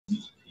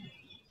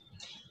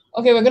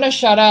Okay, we're gonna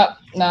shut up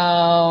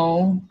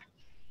now.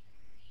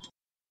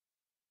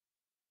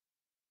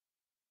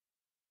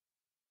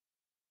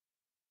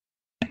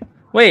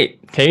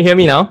 Wait, can you hear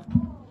me now?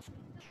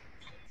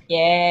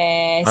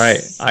 Yes.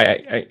 All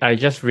right. I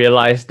just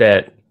realized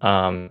that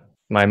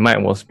my mic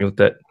was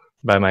muted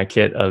by my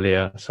kid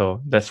earlier,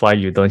 so that's why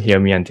you don't hear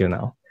me until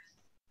now.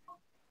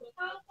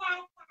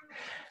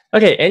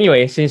 Okay,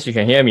 anyway, since you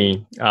can hear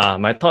me,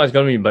 my talk is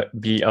going to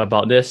be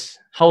about this,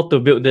 how to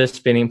build this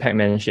Spinning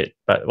Pacman shit.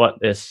 But what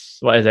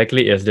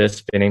exactly is this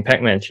Spinning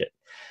Pacman shit?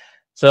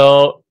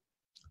 So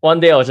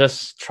one day I was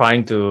just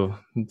trying to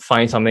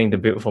find something to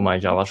build for my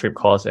JavaScript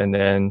course, and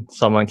then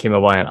someone came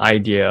up with an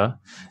idea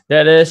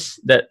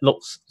that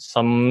looks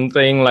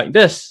something like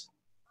this,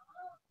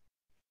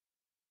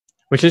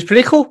 which is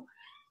pretty cool.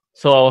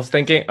 So I was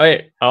thinking,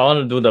 hey, I want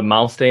to do the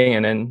mouse thing,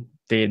 and then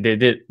they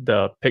did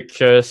the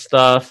picture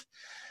stuff,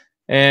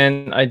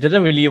 and I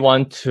didn't really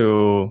want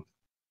to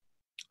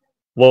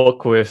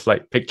work with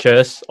like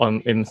pictures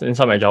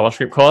inside my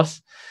JavaScript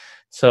course,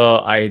 so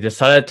I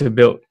decided to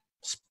build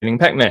Spinning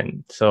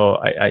Pacman. So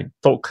I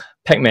took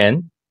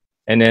Pacman,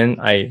 and then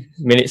I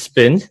made it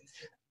spin.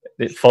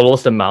 It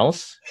follows the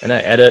mouse, and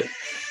I added,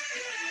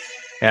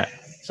 yeah.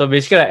 So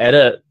basically, I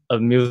added a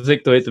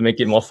music to it to make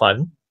it more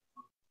fun.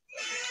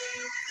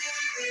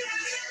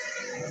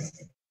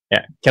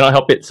 Yeah, cannot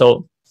help it.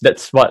 So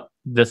that's what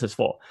this is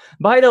for.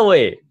 By the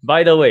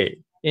way,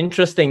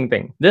 interesting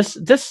thing. This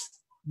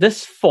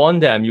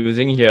font that I'm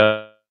using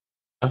here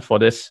for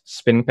this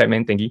Spinning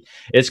Pacman thingy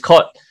is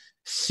called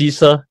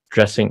Caesar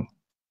dressing.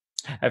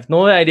 I have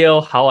no idea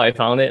how I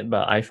found it,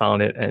 but I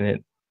found it,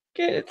 and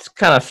it's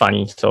kind of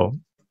funny. So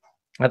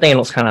I think it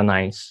looks kind of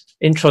nice.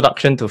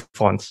 Introduction to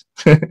fonts.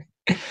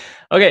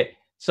 Okay,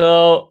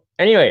 so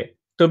anyway,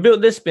 to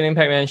build this Spinning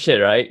Pacman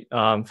shit, right?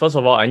 First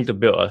of all, I need to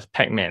build a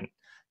Pacman.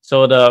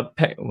 So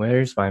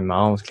where's my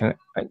mouse?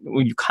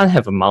 You can't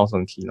have a mouse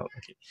on Keynote.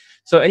 Okay.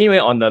 So anyway,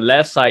 on the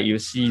left side, you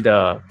see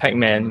the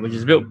Pacman, which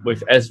is built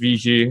with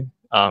SVG,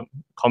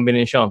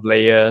 combination of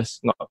layers,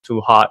 not too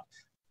hard.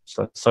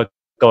 So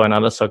circle,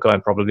 another circle,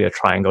 and probably a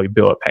triangle. You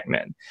build a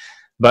Pacman.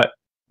 But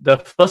the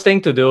first thing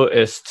to do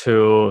is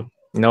to,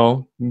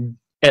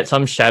 add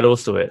some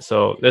shadows to it.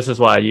 So this is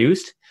what I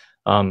used.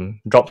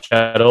 Drop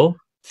shadow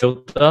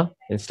filter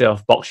instead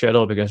of box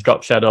shadow, because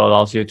drop shadow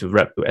allows you to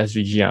wrap to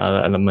SVG and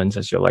other elements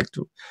as you like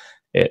to.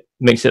 It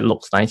makes it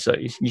look nicer.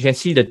 You can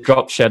see the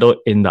drop shadow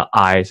in the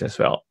eyes as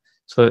well.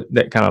 So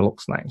that kind of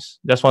looks nice.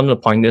 Just wanted to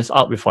point this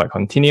out before I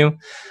continue.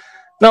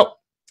 Now,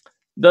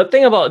 the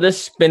thing about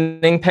this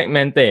Spinning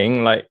Pacman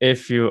thing, like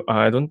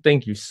I don't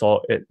think you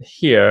saw it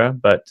here,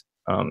 but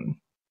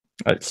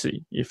let's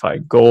see if I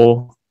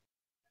go.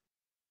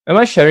 Am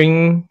I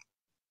sharing?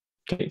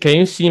 Can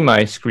you see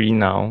my screen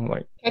now?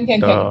 Like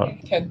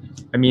Can.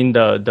 I mean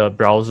the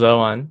browser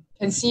one.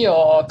 Can see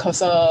your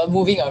cursor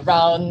moving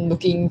around,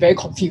 looking very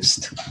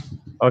confused.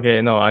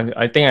 Okay, no,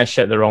 I think I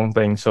shared the wrong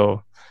thing.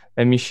 So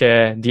let me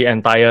share the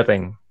entire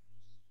thing.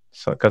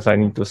 So because I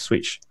need to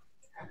switch.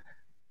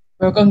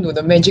 Welcome to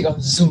the magic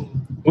of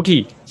Zoom.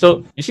 Okay,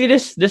 so you see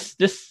this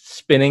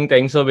spinning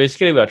thing. So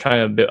basically, we are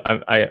trying to build.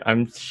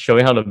 I'm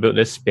showing how to build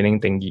this spinning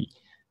thingy,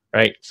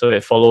 right? So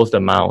it follows the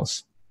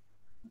mouse.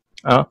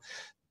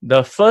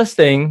 The first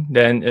thing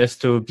then is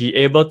to be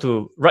able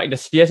to write the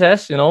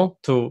CSS,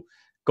 to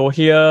go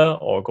here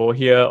or go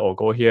here or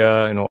go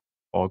here,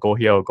 or go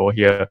here or go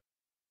here.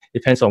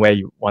 Depends on where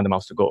you want the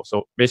mouse to go.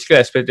 So basically,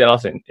 I split it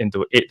out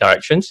into 8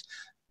 directions.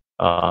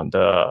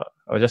 I'll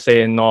just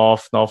say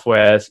north,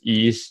 northwest,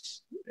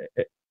 east,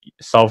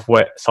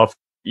 southwest,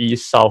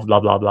 southeast, south,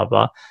 blah blah blah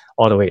blah,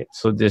 all the way.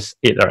 So this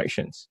 8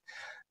 directions.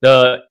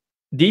 By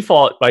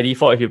default,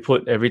 if you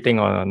put everything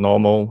on a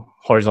normal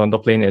horizontal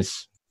plane,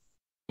 is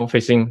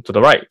facing to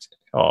the right,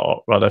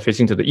 or rather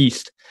facing to the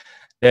east,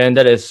 then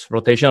that is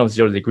rotation of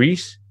 0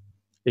 degrees.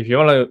 If you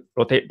want to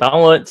rotate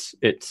downwards,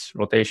 it's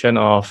rotation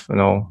of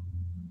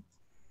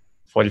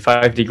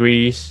 45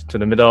 degrees to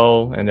the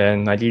middle, and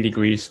then 90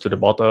 degrees to the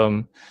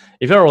bottom.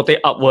 If you want to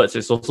rotate upwards,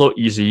 it's also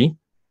easy.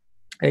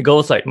 It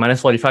goes like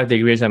minus 45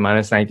 degrees and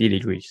minus 90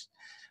 degrees.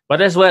 But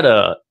that's where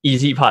the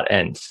easy part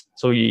ends.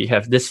 So we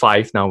have this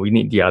 5, now we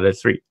need the other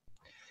 3.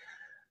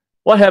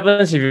 What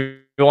happens if you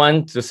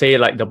want to say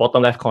like the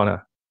bottom left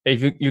corner?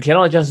 If you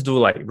cannot just do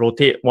like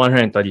rotate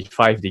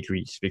 135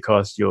 degrees,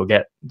 because you'll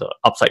get the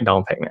upside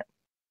down Pacman,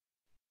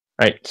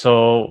 right?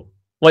 So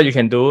what you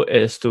can do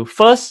is to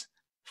first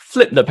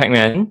flip the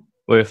Pacman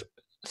with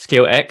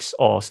scale X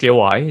or scale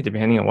Y,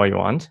 depending on what you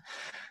want.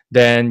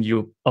 Then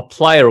you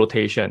apply a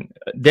rotation.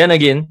 Then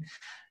again,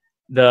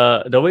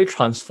 the way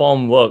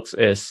transform works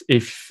is,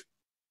 if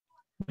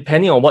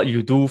depending on what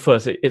you do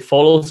first, it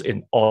follows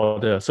in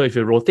order. So if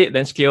you rotate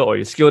then scale, or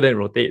you scale then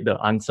rotate,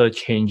 the answer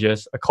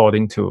changes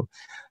according to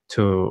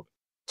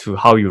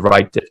how you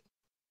write it.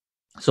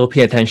 So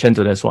pay attention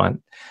to this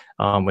one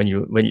if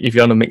you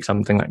want to make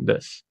something like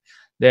this.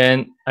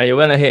 Then I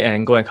went ahead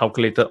and go and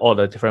calculated all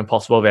the different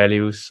possible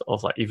values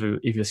of, like, if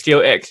you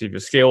scale X, if you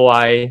scale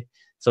Y.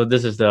 So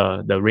this is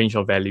the range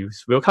of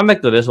values. We'll come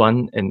back to this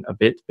one in a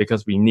bit,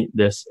 because we need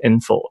this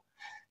info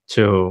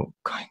to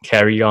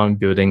carry on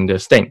building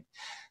this thing.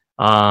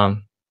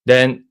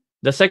 Then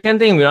the second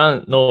thing we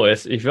want to know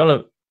is if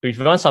you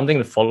want something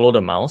to follow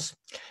the mouse,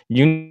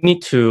 you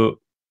need to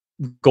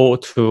go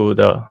to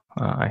the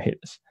I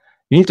hate this.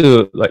 You need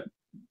to like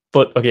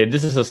put, okay,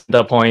 this is a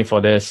center point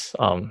for this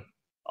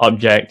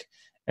object,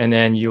 and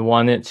then you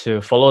want it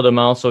to follow the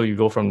mouse, so you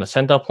go from the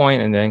center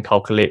point and then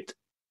calculate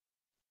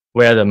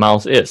where the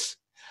mouse is.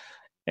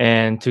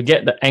 And to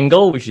get the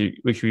angle, which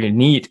we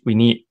need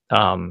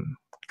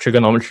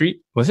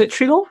trigonometry. Was it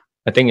trigo?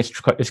 I think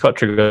it's called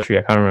trigonometry.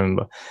 I can't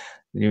remember.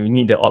 You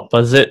need the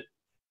opposite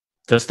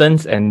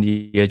distance and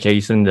the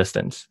adjacent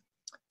distance.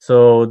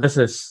 So these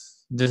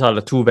are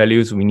the two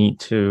values we need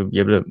to be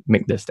able to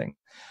make this thing.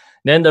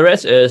 Then the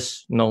rest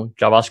is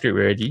JavaScript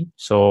already.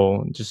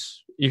 So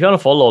just if you want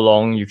to follow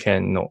along, you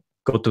can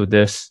go to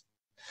this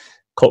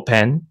code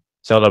pen,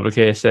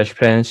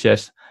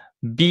 Zell.CSS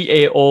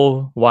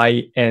BAOYNVX.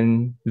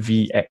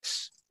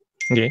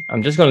 Okay,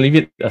 I'm just gonna leave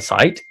it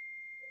aside.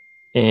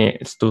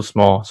 It's too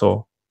small,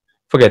 so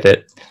forget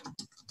it.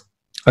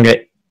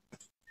 Okay.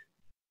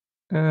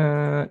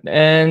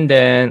 And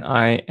then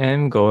I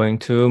am going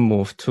to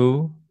move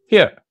to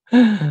here.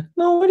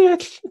 No, why did I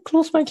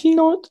close my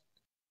keynote?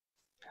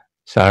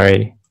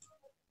 Sorry.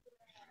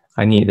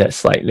 I need that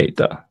slide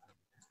later.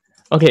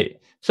 Okay,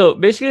 so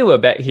basically we're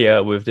back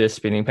here with this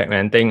Spinning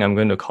Pacman thing. I'm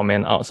going to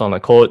comment out some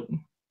of the code.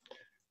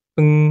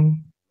 All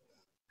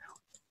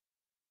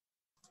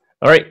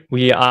right,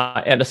 we are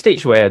at the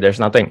stage where there's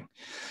nothing.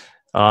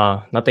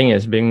 Nothing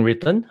is being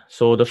written.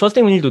 So the first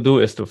thing we need to do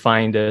is to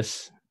find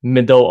this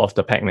middle of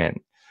the Pacman.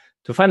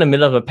 To find the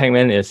middle of the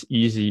Pacman is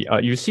easy.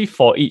 You see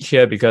for each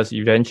here because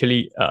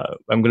eventually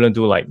I'm going to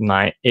do like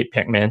 8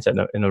 Pacmans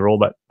in a row,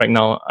 but right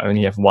now I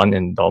only have 1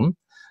 in DOM.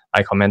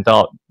 I comment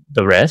out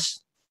the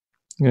rest.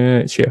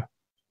 It's here.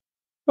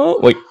 Oh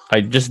wait,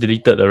 I just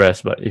deleted the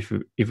rest, but if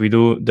we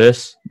do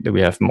this, then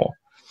we have more.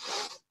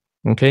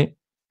 Okay,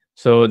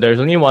 so there's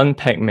only 1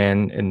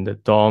 Pacman in the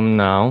DOM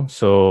now,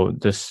 so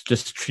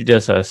just treat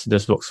this as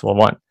this works for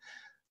 1.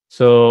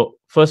 So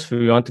first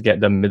we want to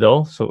get the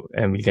middle,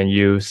 and we can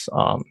use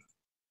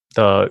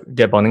the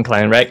get bounding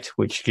client rect,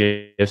 which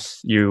gives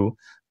you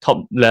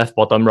top left,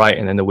 bottom right,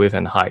 and then the width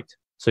and height.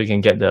 So you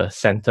can get the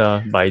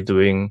center by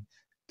doing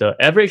the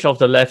average of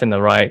the left and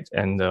the right,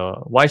 and the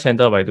Y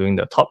center by doing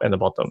the top and the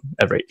bottom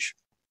average.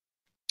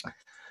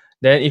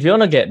 Then if you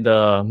want to get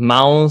the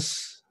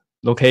mouse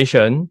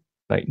location,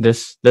 like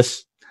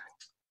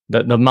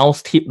the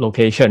mouse tip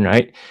location,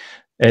 right?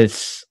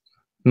 It's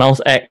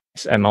mouse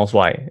X and mouse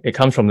Y. It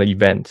comes from the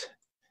event.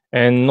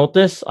 And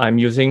notice I'm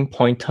using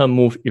pointer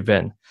move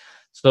event.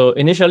 So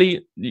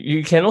initially,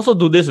 you can also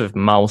do this with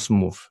mouse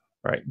move,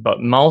 right?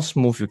 But mouse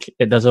move,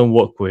 it doesn't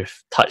work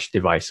with touch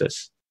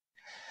devices.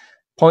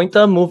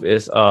 Pointer move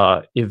is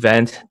an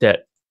event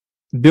that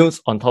builds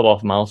on top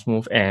of mouse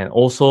move and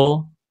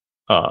also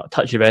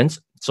touch events.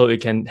 So it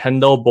can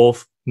handle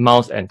both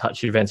mouse and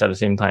touch events at the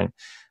same time.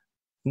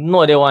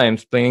 No idea why I'm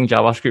explaining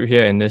JavaScript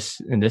here in this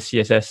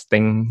CSS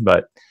thing,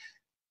 but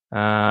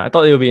I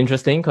thought it would be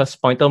interesting because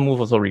pointer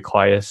move also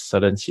requires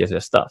certain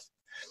CSS stuff,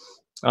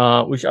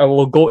 which I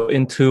will go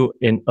into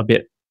in a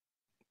bit.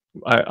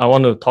 I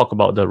want to talk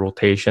about the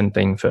rotation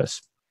thing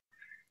first.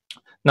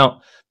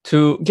 Now,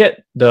 to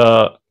get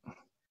the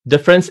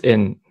difference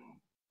in,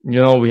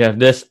 we have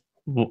this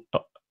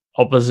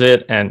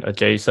opposite and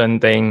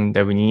adjacent thing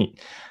that we need.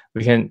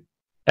 We can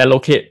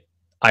allocate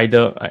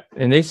either,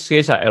 in this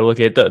case, I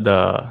allocated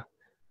the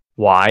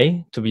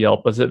Y to be the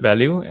opposite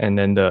value and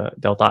then the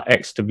delta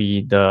X to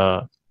be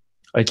the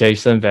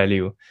adjacent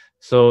value.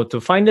 So to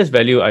find this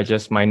value, I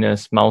just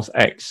minus mouse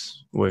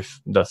X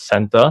with the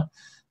center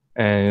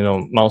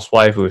and mouse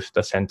Y with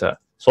the center.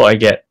 So I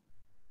get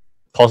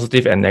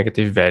positive and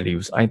negative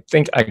values. I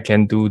think I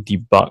can do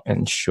debug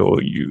and show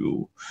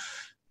you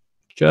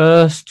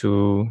just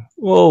to,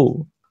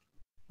 whoa.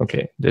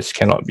 Okay, this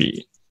cannot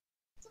be.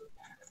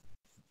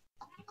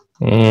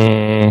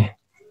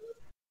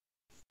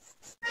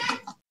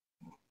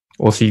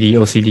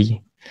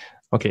 OCD.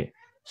 Okay,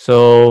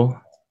 so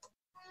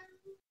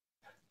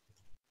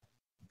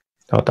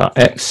delta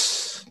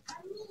X.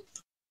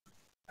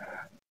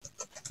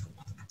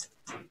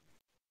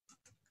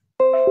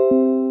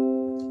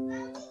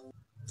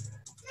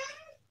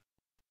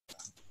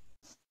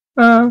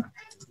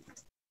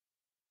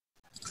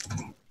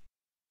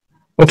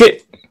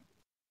 Okay.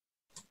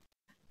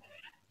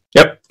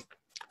 Yep.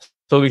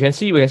 So we can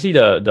see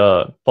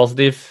the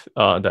positive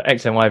the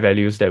X and Y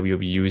values that we'll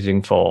be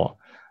using for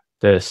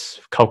this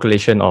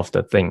calculation of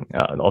the thing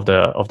of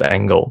the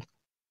angle.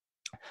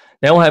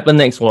 Then what happened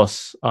next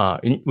was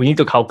we need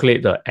to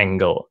calculate the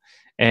angle.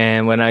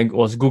 And when I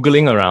was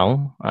Googling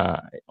around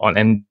on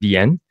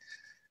MDN,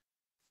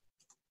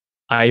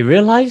 I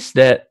realized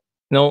that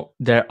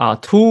there are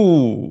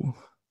 2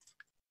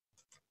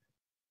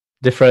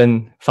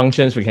 different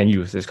functions we can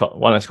use.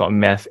 One is called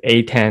math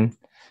A10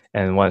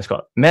 and one is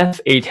called math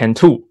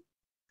A10-2.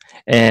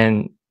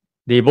 And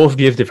they both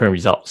give different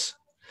results.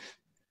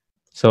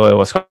 So it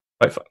was quite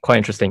quite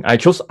interesting.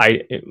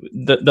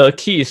 The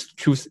key is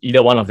choose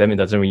either one of them. It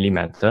doesn't really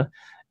matter.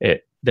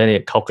 Then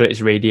it calculates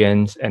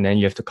radians, and then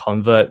you have to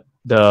convert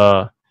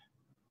the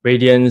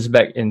radians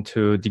back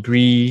into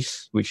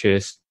degrees, which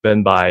is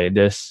given by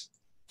this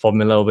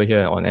formula over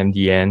here on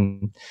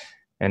MDN.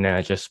 And then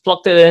I just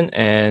plugged it in,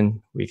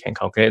 and we can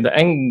calculate the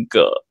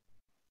angle.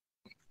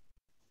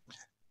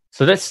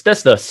 So that's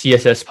the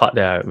CSS part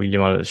that I really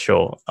wanted to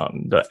show,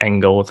 the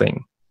angle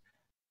thing.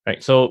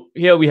 Right. So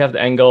here we have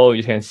the angle.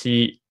 You can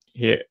see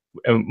here,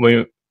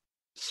 here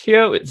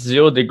it's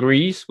 0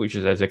 degrees, which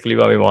is exactly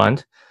what we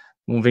want.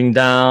 Moving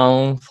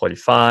down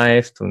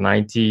 45 to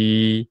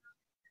 90.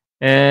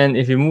 And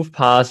if you move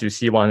past, you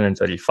see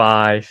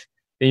 135.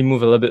 Then you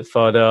move a little bit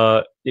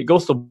further, it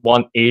goes to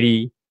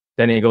 180.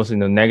 Then it goes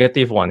into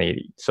negative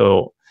 180.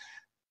 So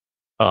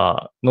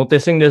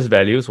noticing these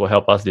values will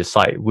help us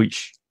decide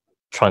which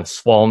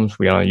transforms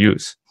we want to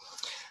use.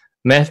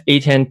 Math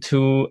A10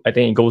 2, I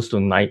think it goes to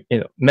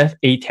Math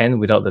A10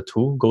 without the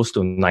 2 goes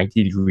to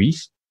 90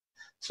 degrees.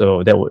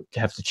 So that would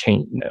have to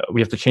change.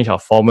 We have to change our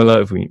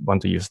formula if we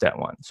want to use that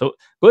one. So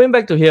going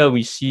back to here,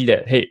 we see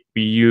that, hey,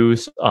 we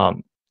use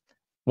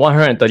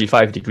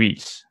 135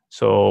 degrees.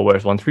 So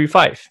where's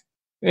 135?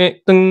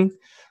 There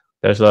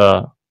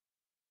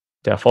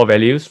are 4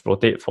 values,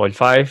 rotate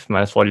 45,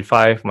 minus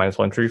 45, minus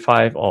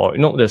 135, or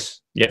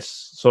this.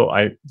 Yes. So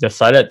I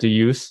decided to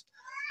use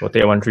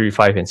rotate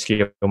 135 and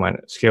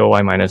scale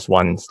y minus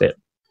 1 instead,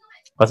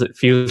 because it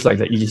feels like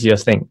the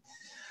easiest thing.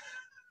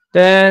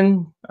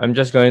 Then I'm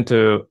just going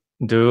to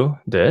do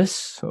this.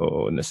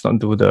 So let's not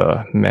do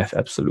the math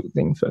absolute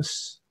thing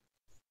first.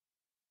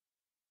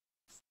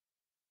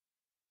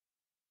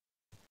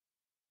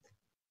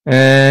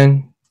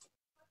 And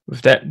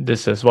with that,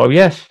 this is what we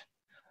have.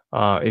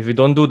 If you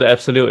don't do the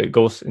absolute, it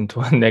goes into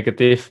a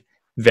negative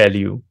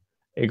value.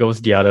 It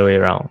goes the other way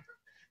around.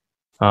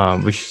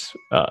 Which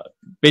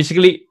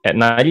basically at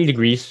 90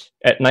 degrees,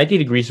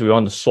 we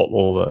want to swap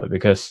over,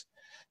 because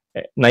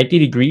at 90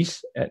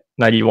 degrees, at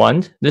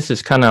 91, this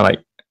is kind of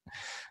like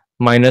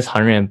minus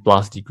 100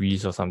 plus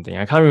degrees or something.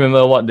 I can't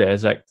remember what the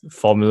exact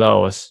formula I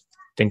was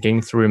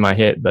thinking through in my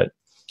head, but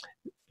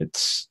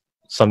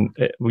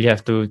we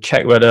have to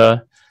check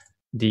whether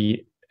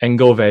the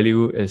angle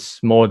value is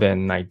more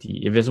than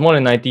 90. If it's more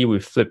than 90, we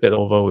flip it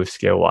over with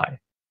scale y.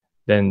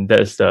 Then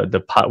that's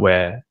the part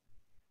where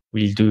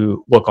we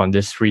do work on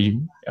this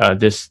few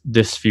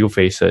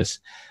phases.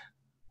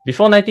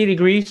 Before 90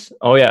 degrees,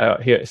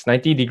 here it's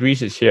 90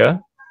 degrees is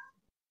here.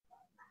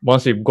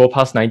 Once we go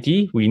past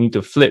 90, we need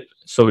to flip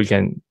so we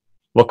can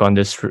work on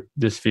this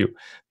view.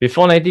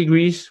 Before 90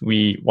 degrees,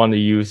 we want to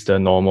use the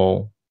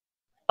normal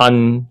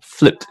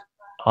unflipped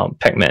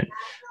Pacman.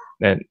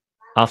 Then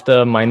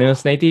after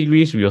minus 90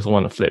 degrees, we also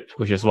want to flip,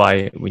 which is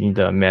why we need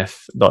the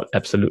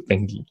math.absolute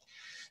thingy.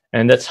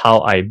 And that's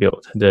how I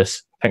built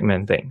this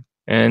Pacman thing.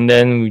 And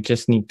then we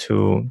just need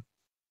to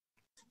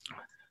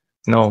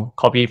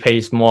copy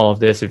paste more of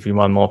this if we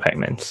want more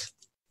Pacmans.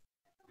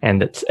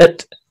 And that's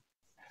it.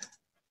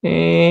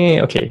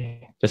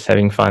 Okay, just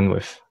having fun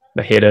with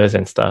the headers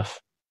and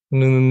stuff.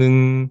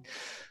 Okay,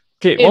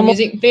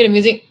 play the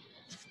music.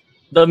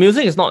 The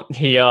music is not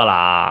here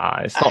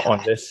lah. It's not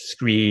on this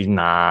screen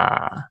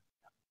lah.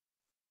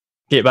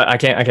 Okay, but I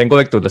can go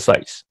back to the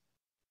slides.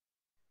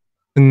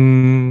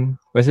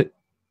 Where's it?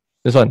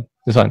 This one.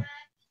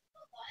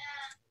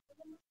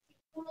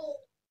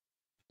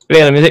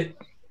 Play the music.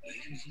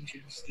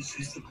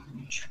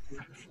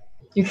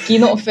 You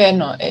keynote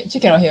fan or you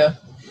cannot hear.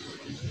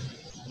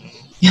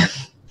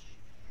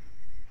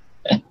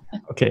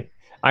 Okay,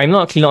 I'm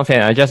not a keynote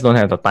fan. I just don't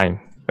have the time.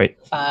 Wait.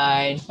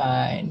 Fine.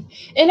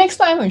 Next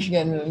time we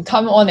can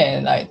come on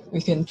and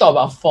we can talk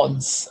about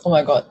fonts. Oh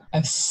my god, I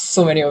have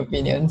so many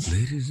opinions.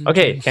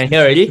 Okay, can you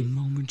hear already?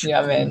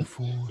 Yeah, man.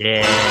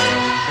 Yeah.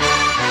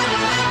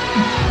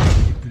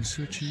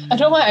 I don't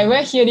know why when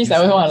I hear this, I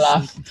always want to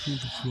laugh.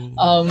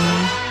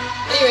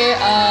 Anyway,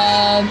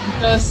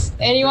 does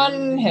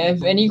anyone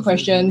have any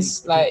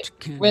questions? Like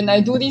when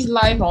I do this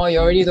live, you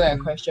already don't have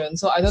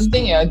questions. So I don't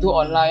think I do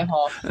online,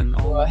 you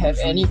will have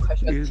any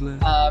questions.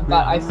 But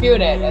I feel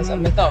that as a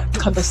matter of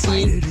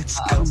courtesy,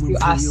 I will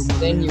still ask.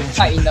 Then you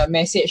type in the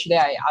message, then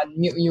I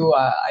unmute you.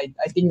 I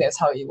think that's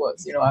how it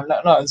works. I'm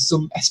not a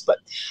Zoom expert.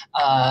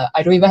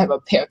 I don't even have a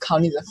paid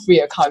account. It's a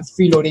free account,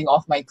 freeloading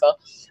off Michael.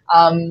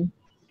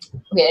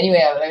 Okay,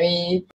 anyway, let me